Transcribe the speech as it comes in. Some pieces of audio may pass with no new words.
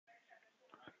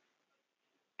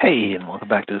Hey, and welcome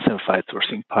back to the Simplified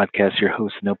Sourcing Podcast. Your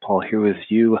host, Neil Paul, here with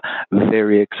you.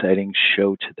 Very exciting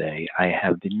show today. I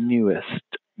have the newest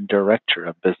Director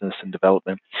of Business and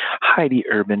Development, Heidi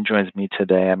Urban, joins me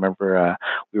today. I remember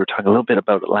we were talking a little bit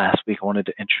about it last week. I wanted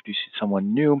to introduce you to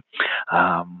someone new.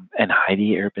 And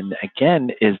Heidi Urban,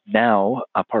 again, is now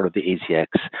a part of the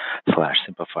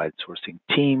AZX/Simplified Sourcing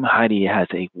team. Heidi has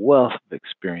a wealth of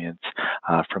experience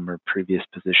from her previous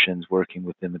positions working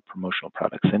within the promotional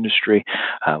products industry.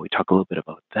 We talk a little bit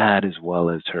about that, as well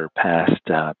as her past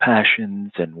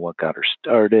passions and what got her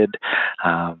started.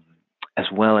 As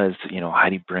well as,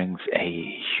 Heidi brings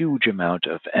a huge amount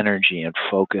of energy and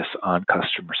focus on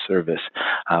customer service,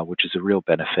 which is a real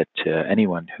benefit to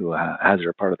anyone who has her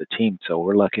a part of the team. So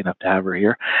we're lucky enough to have her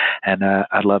here, and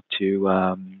I'd love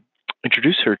to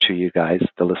introduce her to you guys,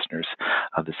 the listeners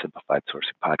of the Simplified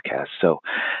Sourcing Podcast. So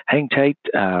hang tight.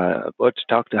 Let's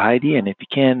talk to Heidi, and if you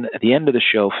can, at the end of the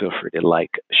show, feel free to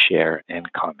like, share, and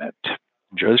comment.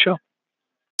 Enjoy the show.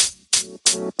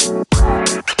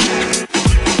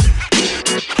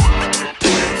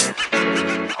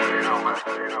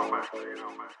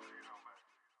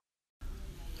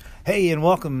 Hey, and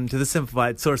welcome to the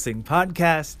Simplified Sourcing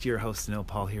Podcast. Your host, Neil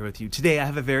Paul, here with you. Today, I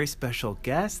have a very special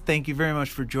guest. Thank you very much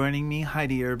for joining me,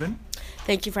 Heidi Urban.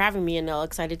 Thank you for having me, Neil.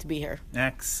 Excited to be here.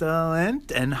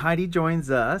 Excellent. And Heidi joins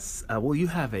us. You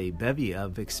have a bevy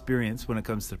of experience when it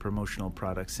comes to the promotional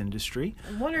products industry.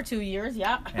 1 or 2 years,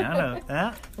 yeah. Yeah, I know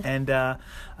that. And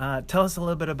tell us a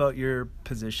little bit about your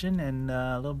position and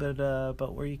a little bit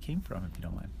about where you came from, if you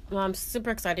don't mind. Well, I'm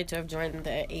super excited to have joined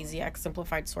the AZX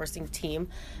Simplified Sourcing team.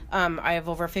 I have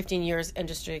over 15 years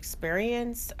industry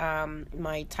experience.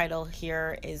 My title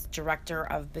here is Director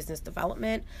of Business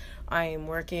Development. I'm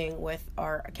working with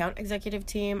our account executive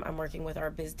team. I'm working with our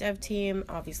biz dev team,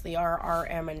 obviously our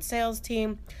RM and sales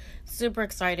team. Super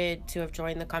excited to have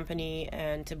joined the company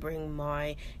and to bring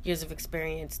my years of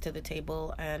experience to the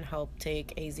table and help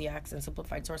take AZX and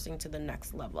Simplified Sourcing to the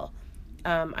next level.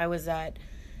 I was at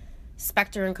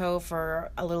Spector & Co. for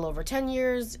a little over 10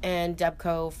 years and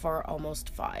Debco for almost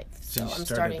 5. So I'm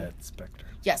starting at Spector.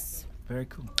 Yes. Very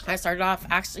cool. I started off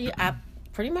actually at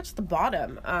pretty much the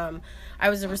bottom. I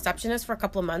was a receptionist for a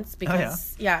couple of months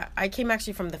because, I came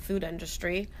actually from the food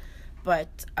industry,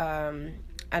 but, and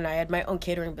I had my own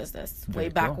catering business way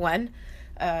back when.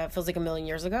 Feels like a million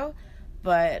years ago.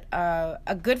 But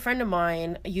a good friend of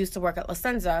mine used to work at La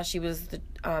Senza. She was the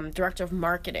director of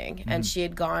marketing, and she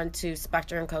had gone to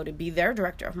Spector & Co. to be their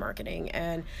director of marketing.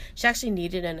 And she actually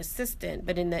needed an assistant.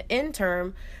 But in the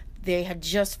interim, they had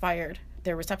just fired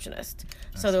their receptionist.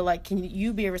 So they're like, can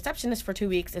you be a receptionist for 2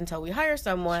 weeks until we hire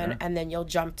someone, and then you'll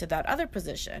jump to that other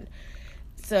position.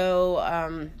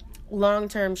 So long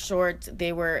term short,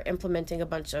 they were implementing a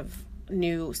bunch of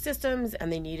new systems,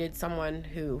 and they needed someone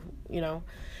who,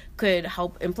 could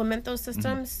help implement those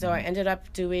systems. So I ended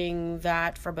up doing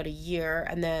that for about a year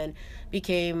and then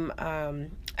became an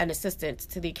assistant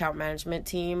to the account management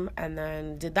team, and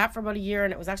then did that for about a year.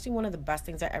 And it was actually one of the best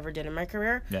things I ever did in my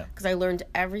career because I learned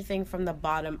everything from the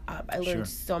bottom up. I learned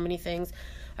so many things.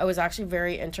 I was actually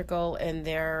very integral in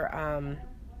their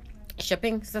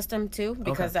shipping system too,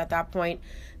 because at that point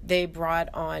they brought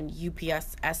on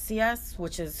UPS SCS,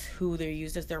 which is who they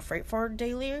used as their freight forward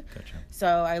daily. Gotcha. So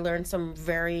I learned some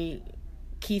very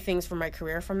key things from my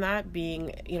career from that,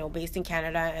 being based in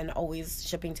Canada and always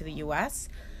shipping to the US.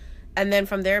 And then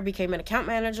from there became an account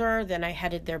manager. Then I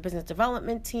headed their business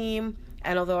development team.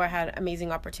 And although I had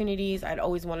amazing opportunities, I'd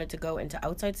always wanted to go into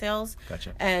outside sales.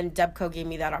 Gotcha. And Debco gave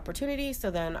me that opportunity. So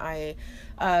then I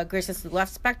graciously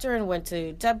left Spector and went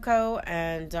to Debco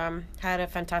and had a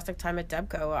fantastic time at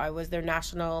Debco. I was their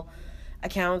national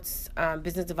accounts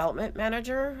business development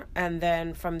manager, and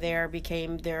then from there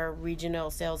became their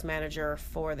regional sales manager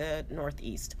for the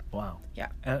Northeast. Wow. Yeah.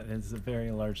 It's a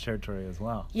very large territory as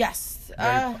well. Yes.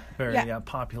 Very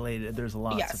populated. There's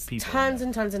lots of people. Tons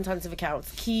and tons and tons of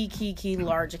accounts. Key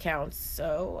large accounts.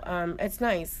 So it's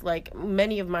nice. Like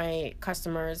many of my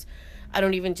customers, I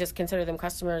don't even just consider them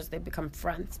customers. They become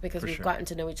friends because we've gotten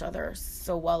to know each other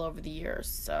so well over the years.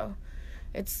 So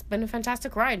it's been a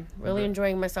fantastic ride. Really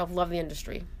enjoying myself. Love the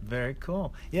industry. Very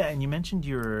cool. Yeah, and you mentioned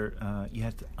you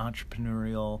had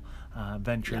entrepreneurial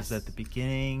ventures at the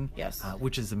beginning,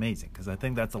 which is amazing because I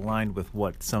think that's aligned with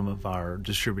what some of our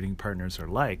distributing partners are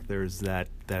like. There's that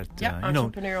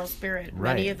entrepreneurial spirit.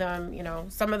 Right. Many of them,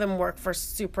 some of them work for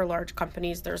super large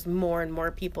companies. There's more and more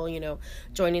people,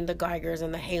 joining the Geigers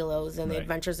and the Halos and the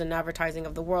Adventures in Advertising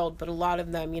of the world. But a lot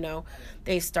of them,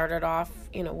 they started off,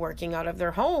 working out of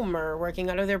their home or working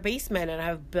working out of their basement and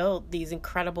have built these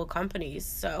incredible companies.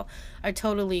 So I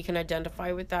totally can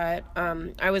identify with that.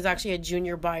 I was actually a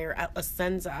junior buyer at La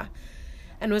Senza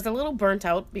and was a little burnt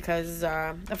out because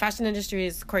the fashion industry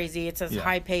is crazy. It's as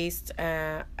high-paced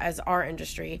as our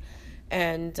industry.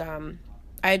 And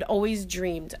I'd always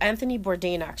dreamed. Anthony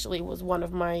Bourdain actually was one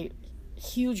of my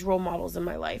huge role models in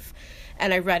my life.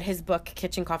 And I read his book,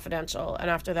 Kitchen Confidential. And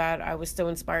after that, I was so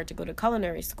inspired to go to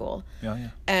culinary school.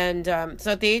 And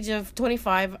so at the age of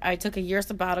 25, I took a year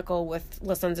sabbatical with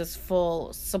La Senza's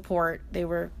full support. They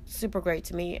were super great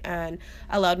to me and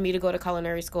allowed me to go to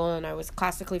culinary school. And I was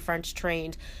classically French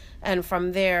trained. And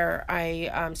from there,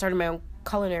 I started my own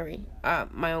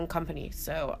my own company.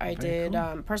 So I did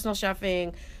personal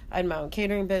chefing. I had my own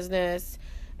catering business.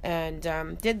 And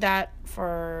did that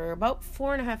for about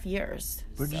 4.5 years.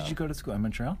 Where did you go to school? In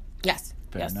Montreal? Yes.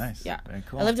 Very nice. Yeah. Very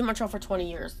cool. I lived in Montreal for 20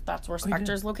 years. That's where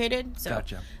Spectre is located. So,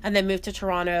 gotcha. And then moved to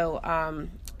Toronto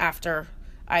after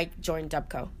I joined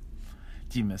Dubco.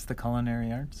 Do you miss the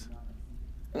culinary arts?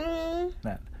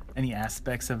 Any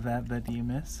aspects of that you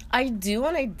miss? I do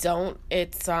and I don't.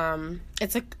 It's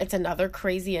another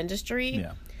crazy industry.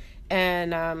 Yeah.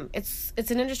 And it's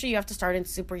an industry you have to start in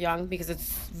super young because it's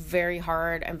very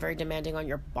hard and very demanding on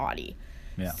your body.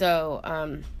 Yeah.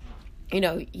 So,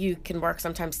 you can work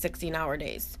sometimes 16-hour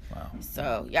days. Wow.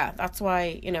 So, yeah, that's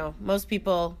why, most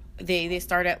people, they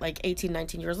start at like 18,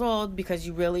 19 years old because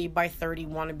you really, by 30,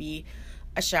 want to be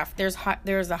a chef. There's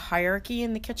a hierarchy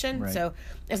in the kitchen. Right. So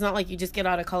it's not like you just get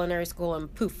out of culinary school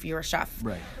and poof, you're a chef.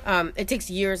 Right. It takes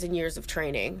years and years of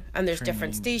training, and there's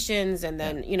different stations, and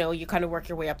then you kind of work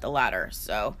your way up the ladder.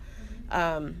 So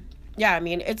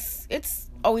it's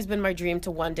always been my dream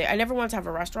to one day. I never wanted to have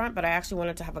a restaurant, but I actually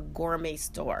wanted to have a gourmet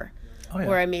store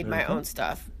where I made my own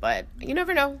stuff. But you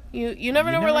never know. You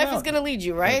never know where life is going to lead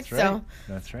you, right?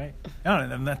 That's right. No,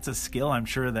 and that's a skill I'm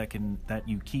sure that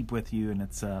you keep with you, and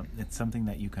it's something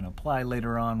that you can apply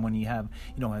later on when you have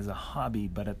as a hobby.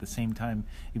 But at the same time,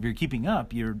 if you're keeping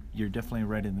up, you're definitely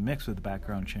right in the mix with the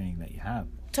background training that you have.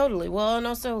 Totally. Well, and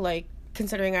also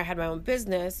considering I had my own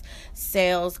business,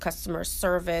 sales, customer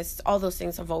service, all those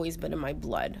things have always been in my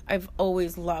blood. I've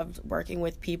always loved working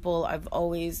with people. I've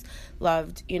always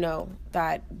loved,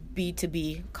 that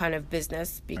B2B kind of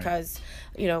business because,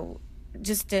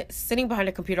 just sitting behind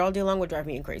a computer all day long would drive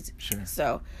me crazy. Sure.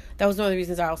 So that was one of the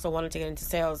reasons I also wanted to get into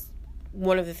sales.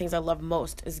 One of the things I love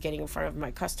most is getting in front of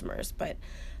my customers. But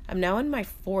I'm now in my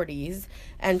 40s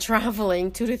and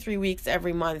traveling 2 to 3 weeks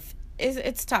every month.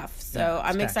 It's tough. So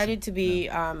I'm excited to be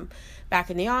back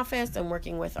in the office and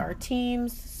working with our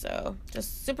teams. So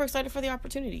just super excited for the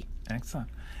opportunity. Excellent.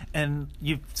 And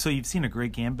you've seen a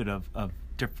great gambit of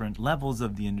different levels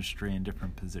of the industry and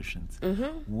different positions.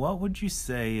 Mm-hmm. What would you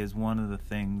say is one of the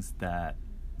things that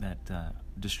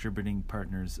distributing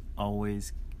partners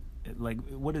always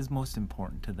what is most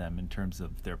important to them in terms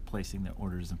of their placing their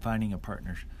orders and finding a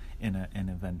partner in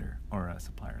a vendor or a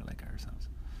supplier like ourselves?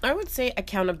 I would say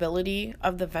accountability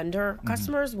of the vendor. Mm-hmm.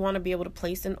 Customers want to be able to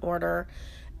place an order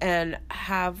and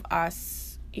have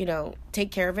us, take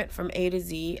care of it from A to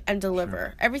Z and deliver.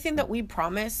 Sure. Everything that we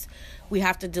promise, we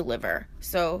have to deliver.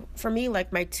 So for me,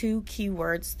 my 2 key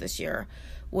words this year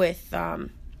with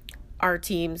our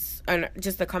teams and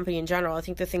just the company in general, I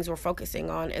think the things we're focusing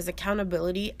on is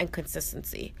accountability and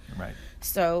consistency. Right.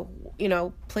 So,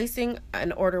 placing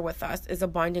an order with us is a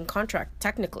binding contract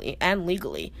technically and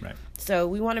legally. Right. So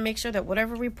we want to make sure that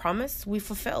whatever we promise, we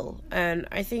fulfill. And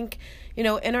I think, in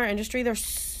our industry, there's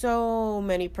so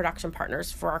many production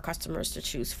partners for our customers to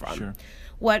choose from. Sure.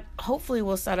 What hopefully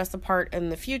will set us apart in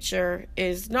the future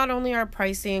is not only our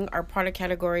pricing, our product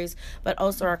categories, but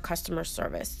also our customer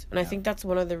service. And I think that's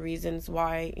one of the reasons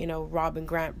why, Rob and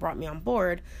Grant brought me on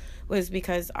board was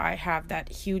because I have that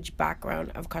huge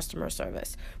background of customer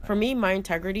service. For me, my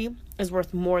integrity is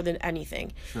worth more than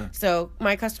anything. Sure. So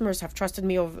my customers have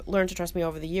learned to trust me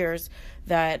over the years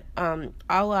that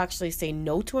I'll actually say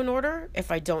no to an order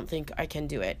if I don't think I can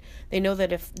do it. They know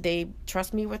that if they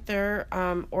trust me with their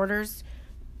orders,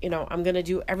 I'm going to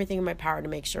do everything in my power to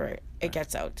make sure it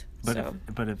gets out. But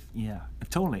if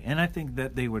totally. And I think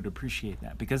that they would appreciate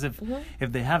that because if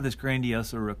they have this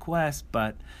grandiose request,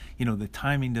 but, the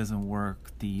timing doesn't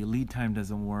work, the lead time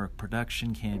doesn't work,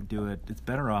 production can't do it, it's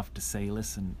better off to say,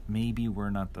 listen, maybe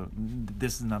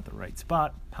this is not the right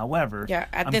spot. However,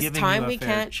 I'm giving you a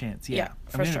fair chance. I'm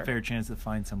giving a fair chance to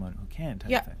find someone who can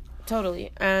type of thing.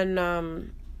 Totally. And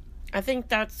I think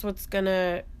that's what's going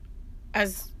to,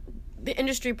 as the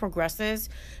industry progresses,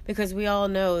 because we all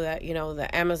know that, you know,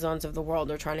 the Amazons of the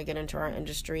world are trying to get into our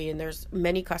industry, and there's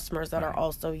many customers that are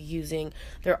also using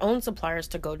their own suppliers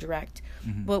to go direct.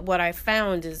 But what I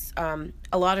found is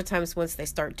a lot of times once they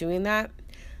start doing that,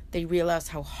 they realize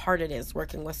how hard it is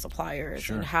working with suppliers,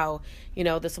 and how, you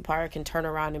know, the supplier can turn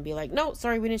around and be like, no,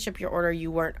 sorry, we didn't ship your order. You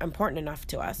weren't important enough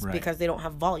to us, because they don't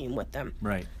have volume with them.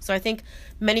 So I think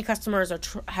many customers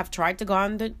have tried to go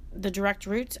on the direct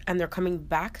route, and they're coming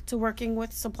back to working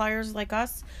with suppliers like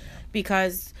us,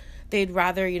 because they'd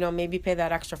rather, you know, maybe pay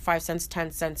that extra 5 cents,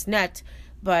 10 cents net,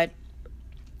 but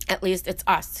at least it's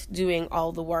us doing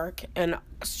all the work and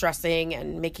stressing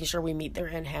and making sure we meet their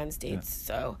in-hand dates.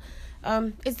 So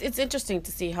it's interesting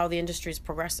to see how the industry is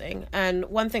progressing. And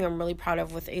one thing I'm really proud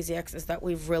of with AZX is that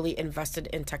we've really invested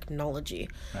in technology.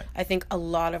 I think a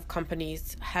lot of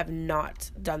companies have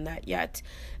not done that yet.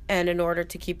 And in order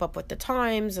to keep up with the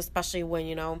times, especially when,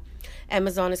 you know,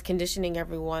 Amazon is conditioning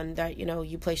everyone that, you know,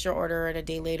 you place your order and a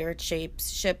day later it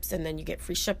ships and then you get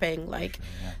free shipping. Like,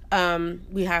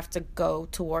 we have to go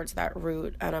towards that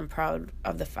route. And I'm proud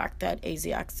of the fact that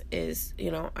AZX is,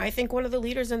 you know, I think one of the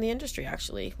leaders in the industry,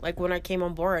 actually. Like, when I came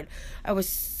on board, I was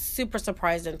super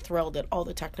surprised and thrilled at all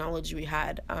the technology we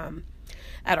had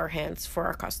at our hands for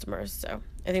our customers. So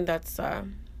I think that's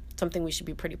something we should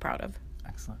be pretty proud of.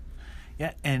 Excellent.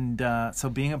 Yeah, and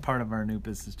so being a part of our new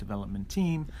business development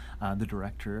team, the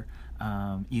director,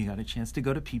 you got a chance to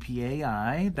go to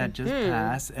PPAI that just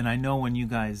passed, and I know when you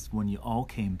all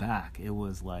came back, it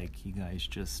was like you guys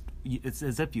it's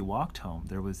as if you walked home.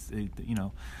 There was, you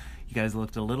know, you guys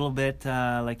looked a little bit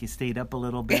like you stayed up a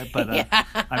little bit, but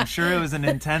I'm sure it was an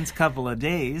intense couple of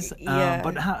days.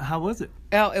 But how was it?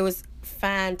 Oh, it was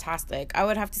fantastic. I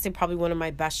would have to say probably one of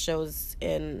my best shows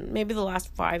in maybe the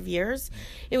last 5 years.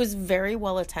 It was very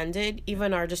well attended.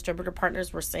 Even our distributor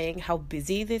partners were saying how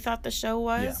busy they thought the show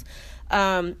was.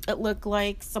 It looked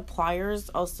like suppliers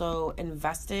also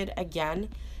invested again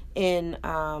in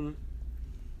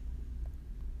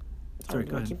Sorry,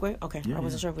 go ahead. Keep going? Okay. I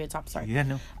wasn't sure if we had stopped. Sorry. Yeah,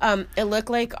 no. It looked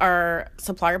like our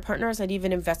supplier partners had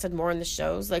even invested more in the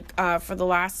shows. Like, for the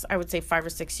last, I would say, 5 or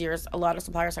 6 years, a lot of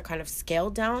suppliers have kind of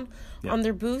scaled down on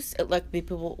their booths. It looked like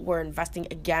people were investing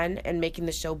again and making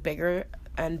the show bigger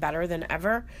and better than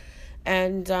ever.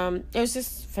 And it was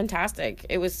just fantastic.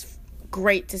 It was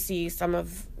great to see some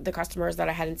of the customers that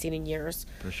I hadn't seen in years.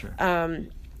 For sure.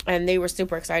 And they were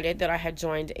super excited that I had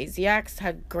joined AZX,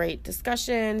 had great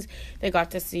discussions. They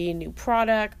got to see new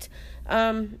product.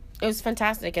 It was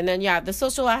fantastic. And then, the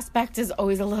social aspect is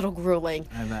always a little grueling.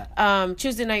 I bet.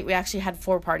 Tuesday night, we actually had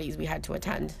 4 parties we had to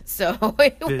attend. So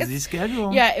busy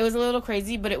schedule. Yeah, it was a little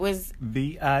crazy, but it was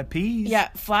VIPs. Yeah,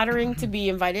 flattering to be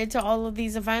invited to all of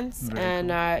these events. Very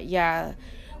cool.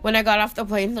 When I got off the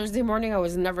plane Thursday morning, I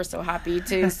was never so happy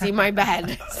to see my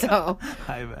bed. So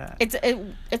I bet.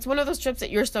 It's one of those trips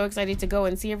that you're so excited to go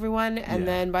and see everyone, and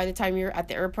then by the time you're at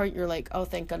the airport, you're like, oh,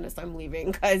 thank goodness I'm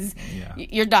leaving, because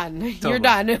you're done. Totally. You're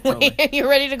done. Totally. You're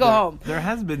ready to go home. There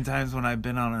has been times when I've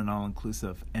been on an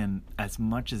all-inclusive, and as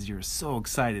much as you're so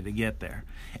excited to get there,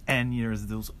 and there's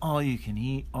those all you can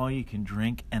eat, all you can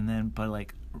drink, and then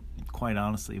quite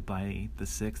honestly, by the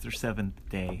 6th or 7th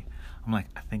day, I'm like,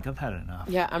 I think I've had enough.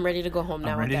 Yeah, I'm ready to go home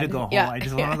now. I'm ready to go home. I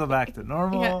just want to go back to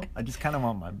normal. I just kind of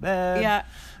want my bed.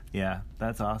 Yeah,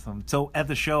 that's awesome. So at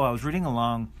the show, I was reading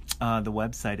along the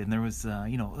website, and there was,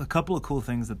 a couple of cool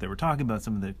things that they were talking about,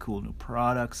 some of the cool new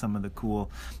products, some of the cool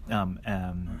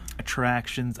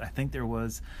attractions. I think there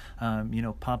was,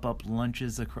 pop-up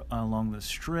lunches along the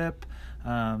strip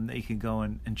that you could go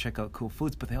and check out cool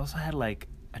foods. But they also had,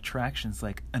 attractions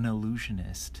like an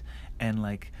illusionist, and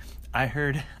I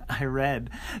read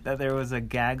that there was a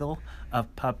gaggle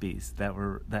of puppies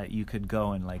that you could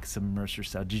go and submerge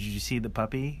yourself. Did you see the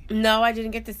puppy? No, I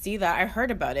didn't get to see that. I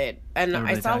heard about it, and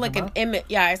I saw an image.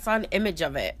 Yeah, I saw an image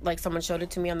of it. Someone showed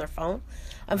it to me on their phone.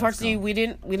 Unfortunately, we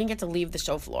didn't get to leave the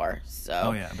show floor. So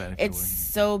I bet it's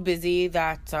so busy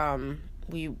that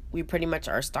we pretty much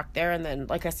are stuck there. And then,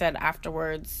 like I said,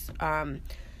 afterwards,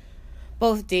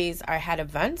 both days I had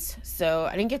events, so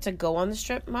I didn't get to go on the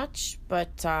strip much,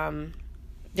 but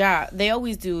they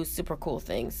always do super cool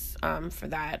things for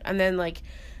that. And then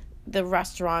the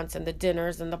restaurants and the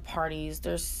dinners and the parties,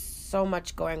 there's so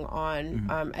much going on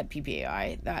at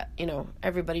PPAI that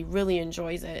everybody really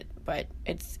enjoys it, but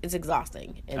it's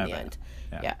exhausting in the end.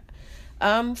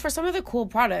 For some of the cool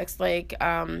products, a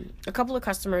couple of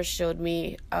customers showed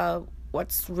me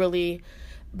what's really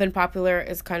been popular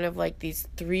is kind of these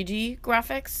 3D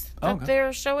graphics that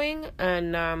they're showing,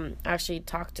 and I actually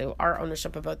talked to our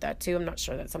ownership about that too. I'm not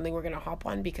sure that's something we're going to hop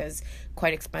on because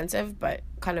quite expensive, but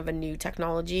kind of a new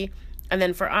technology. And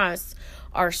then for us,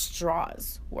 our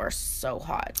straws were so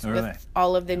hot with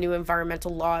all of the new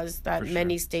environmental laws that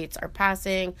many states are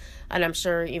passing. And I'm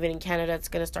sure even in Canada, it's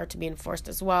going to start to be enforced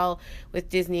as well, with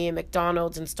Disney and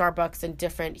McDonald's and Starbucks and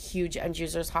different huge end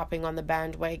users hopping on the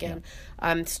bandwagon.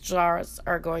 Straws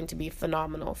are going to be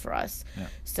phenomenal for us. Yeah.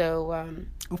 So,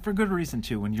 well, for good reason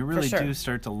too. When you really do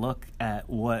start to look at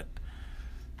what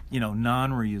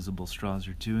non-reusable straws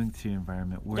are doing to the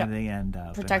environment, where they end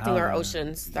up. Protecting our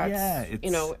oceans. That's,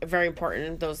 very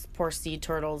important. Those poor sea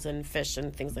turtles and fish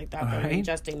and things like that, that are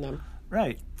ingesting them.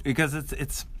 Right. Because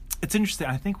it's interesting.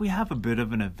 I think we have a bit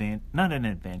of not an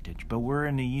advantage, but we're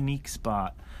in a unique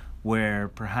spot where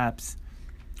perhaps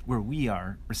where we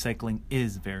are, recycling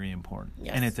is very important.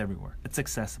 Yes. And it's everywhere. It's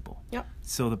accessible. Yep.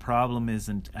 So the problem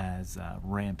isn't as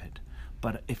rampant.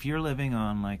 But if you're living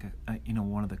on like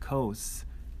one of the coasts,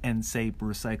 and say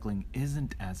recycling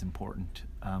isn't as important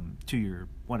to your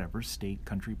whatever state,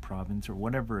 country, province, or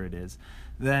whatever it is,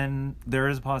 then there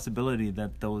is a possibility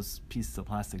that those pieces of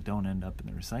plastic don't end up in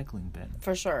the recycling bin.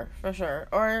 For sure.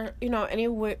 Or,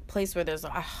 any place where there's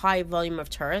a high volume of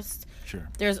tourists,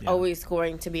 there's always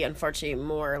going to be, unfortunately,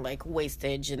 more like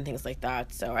wastage and things like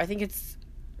that. So I think it's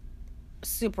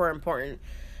super important.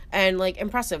 And, like,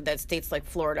 impressive that states like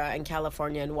Florida and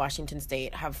California and Washington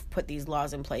State have put these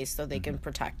laws in place so they can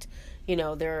protect,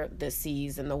 the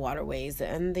seas and the waterways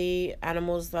and the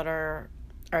animals that are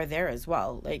there as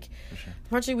well. Like,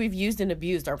 unfortunately, we've used and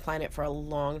abused our planet for a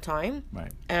long time.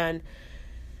 Right. And,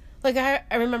 like, I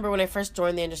remember when I first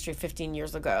joined the industry 15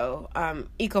 years ago,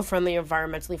 eco-friendly,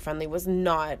 environmentally friendly was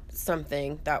not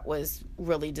something that was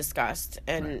really discussed.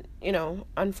 And,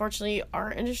 unfortunately,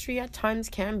 our industry at times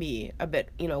can be a bit,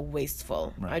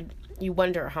 wasteful. Right. You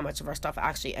wonder how much of our stuff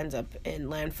actually ends up in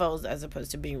landfills as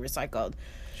opposed to being recycled.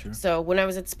 Sure. So when I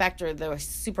was at Spectre, the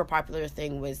super popular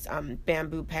thing was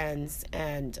bamboo pens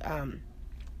and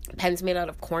pens made out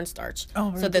of cornstarch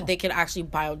so that they could actually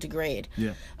biodegrade.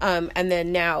 Yeah. And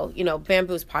then now,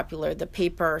 bamboo is popular. The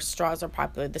paper straws are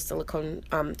popular. The silicone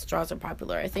straws are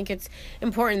popular. I think it's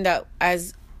important that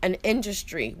as an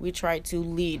industry, we try to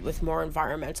lead with more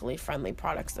environmentally friendly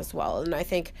products as well. And I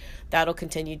think that'll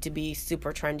continue to be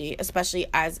super trendy, especially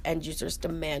as end users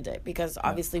demand it, because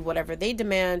obviously whatever they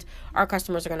demand, our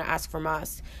customers are going to ask from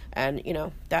us. And,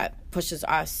 that pushes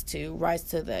us to rise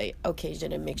to the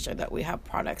occasion and make sure that we have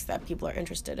products that people are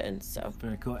interested in. So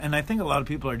very cool. And I think a lot of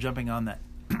people are jumping on that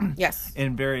yes,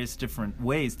 in various different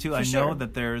ways too. I know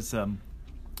that there's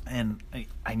and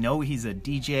I know he's a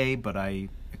DJ, but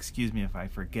excuse me if I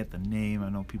forget the name. I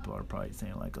know people are probably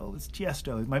saying like, oh, it's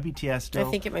Tiesto. It might be Tiesto. I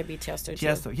think it might be Tiesto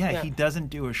too. Yeah, he doesn't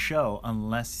do a show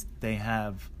unless they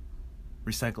have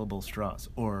recyclable straws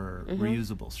or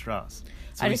reusable straws.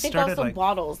 So I think also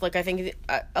bottles. Like, I think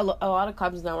a lot of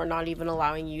clubs now are not even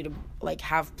allowing you to like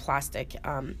have plastic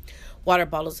water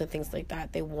bottles and things like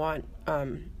that. They want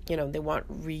they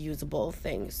want reusable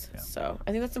things. Yeah. So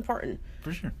I think that's important.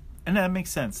 For sure. And that makes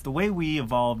sense. The way we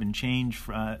evolve and change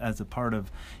as a part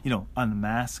of, on the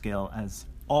mass scale, as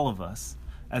all of us,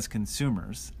 as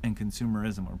consumers, and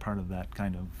consumerism are part of that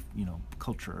kind of,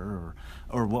 culture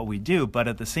or what we do. But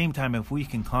at the same time, if we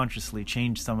can consciously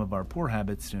change some of our poor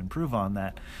habits to improve on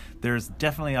that, there's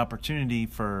definitely opportunity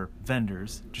for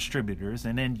vendors, distributors,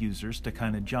 and end users to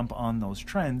kind of jump on those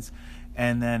trends.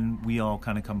 And then we all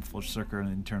kind of come full circle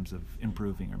in terms of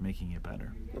improving or making it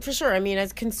better. For sure. I mean,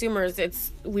 as consumers,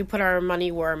 we put our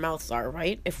money where our mouths are,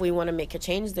 right? If we want to make a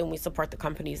change, then we support the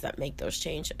companies that make those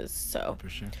changes. So for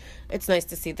sure, it's nice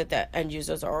to see that the end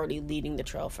users are already leading the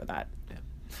trail for that. Yeah.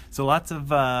 So lots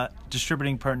of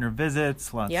distributing partner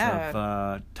visits, lots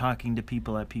of talking to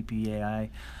people at PPAI.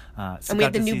 And we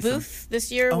had the new booth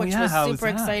this year, which was super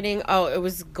exciting. Oh, it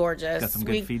was gorgeous. Got some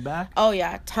good feedback? Oh,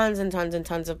 yeah. Tons and tons and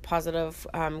tons of positive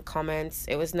comments.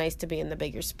 It was nice to be in the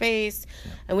bigger space.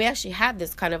 Yeah. And we actually had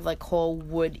this kind of like whole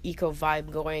wood eco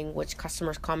vibe going, which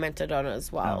customers commented on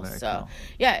as well. So,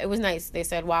 yeah, it was nice. They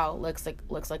said, wow, looks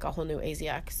like a whole new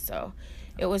AZX. So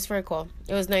it was very cool.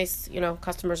 It was nice.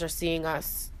 Customers are seeing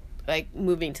us like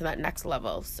moving to that next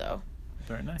level. So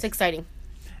very nice. It's exciting.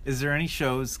 Is there any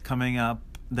shows coming up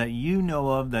that you know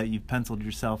of that you've penciled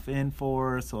yourself in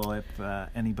for? So if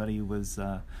anybody was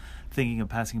thinking of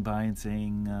passing by and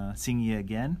seeing you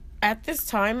again? At this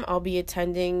time, I'll be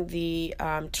attending the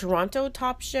Toronto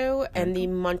Top Show and the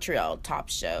Montreal Top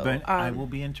Show. But I will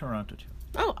be in Toronto too.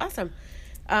 Oh, awesome.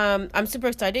 I'm super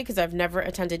excited because I've never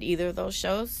attended either of those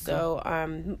shows. So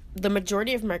the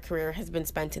majority of my career has been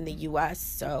spent in the U.S.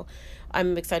 So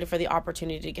I'm excited for the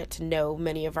opportunity to get to know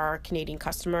many of our Canadian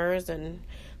customers and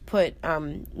put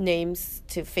names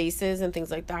to faces and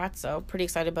things like that. So pretty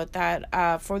excited about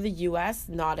that. For the U.S.,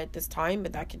 not at this time,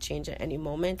 but that could change at any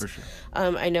moment. For sure.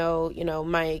 I know,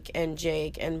 Mike and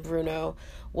Jake and Bruno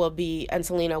and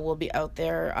Selena will be out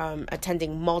there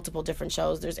attending multiple different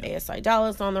shows. There's ASI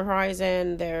Dallas on the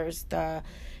horizon. There's the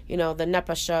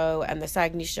NEPA show and the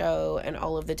SAGNY show and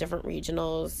all of the different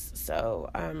regionals. So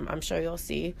I'm sure you'll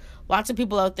see lots of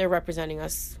people out there representing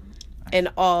us and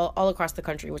all across the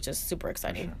country, which is super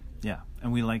exciting. Sure. Yeah,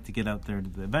 and we like to get out there to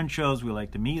the event shows. We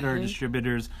like to meet our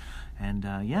distributors. And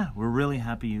we're really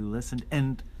happy you listened.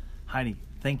 And Heidi,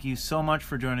 thank you so much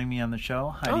for joining me on the show.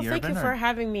 Heidi thank you for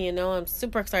having me. I'm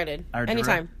super excited.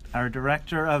 Anytime. Our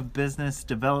Director of Business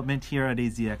Development here at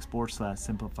AZ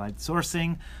Export/Simplified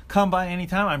Sourcing. Come by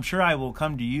anytime. I'm sure I will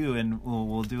come to you, and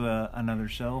we'll do another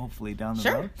show, hopefully, down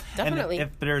the road. Sure, definitely. And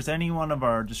if there's any one of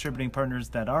our distributing partners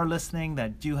that are listening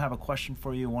that do have a question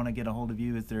for you, want to get a hold of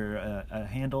you, is there a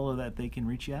handle that they can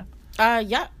reach you at?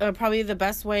 Probably the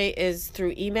best way is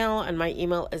through email, and my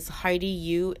email is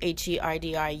HeidiU,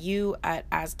 HEIDIU,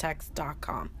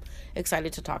 @aztecs.com.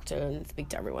 Excited to talk to and speak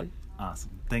to everyone.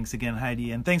 Awesome. Thanks again,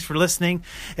 Heidi, and thanks for listening.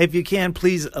 If you can,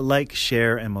 please like,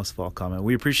 share, and most of all, comment.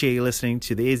 We appreciate you listening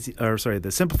to the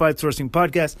Simplified Sourcing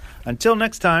Podcast. Until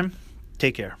next time,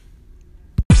 take care.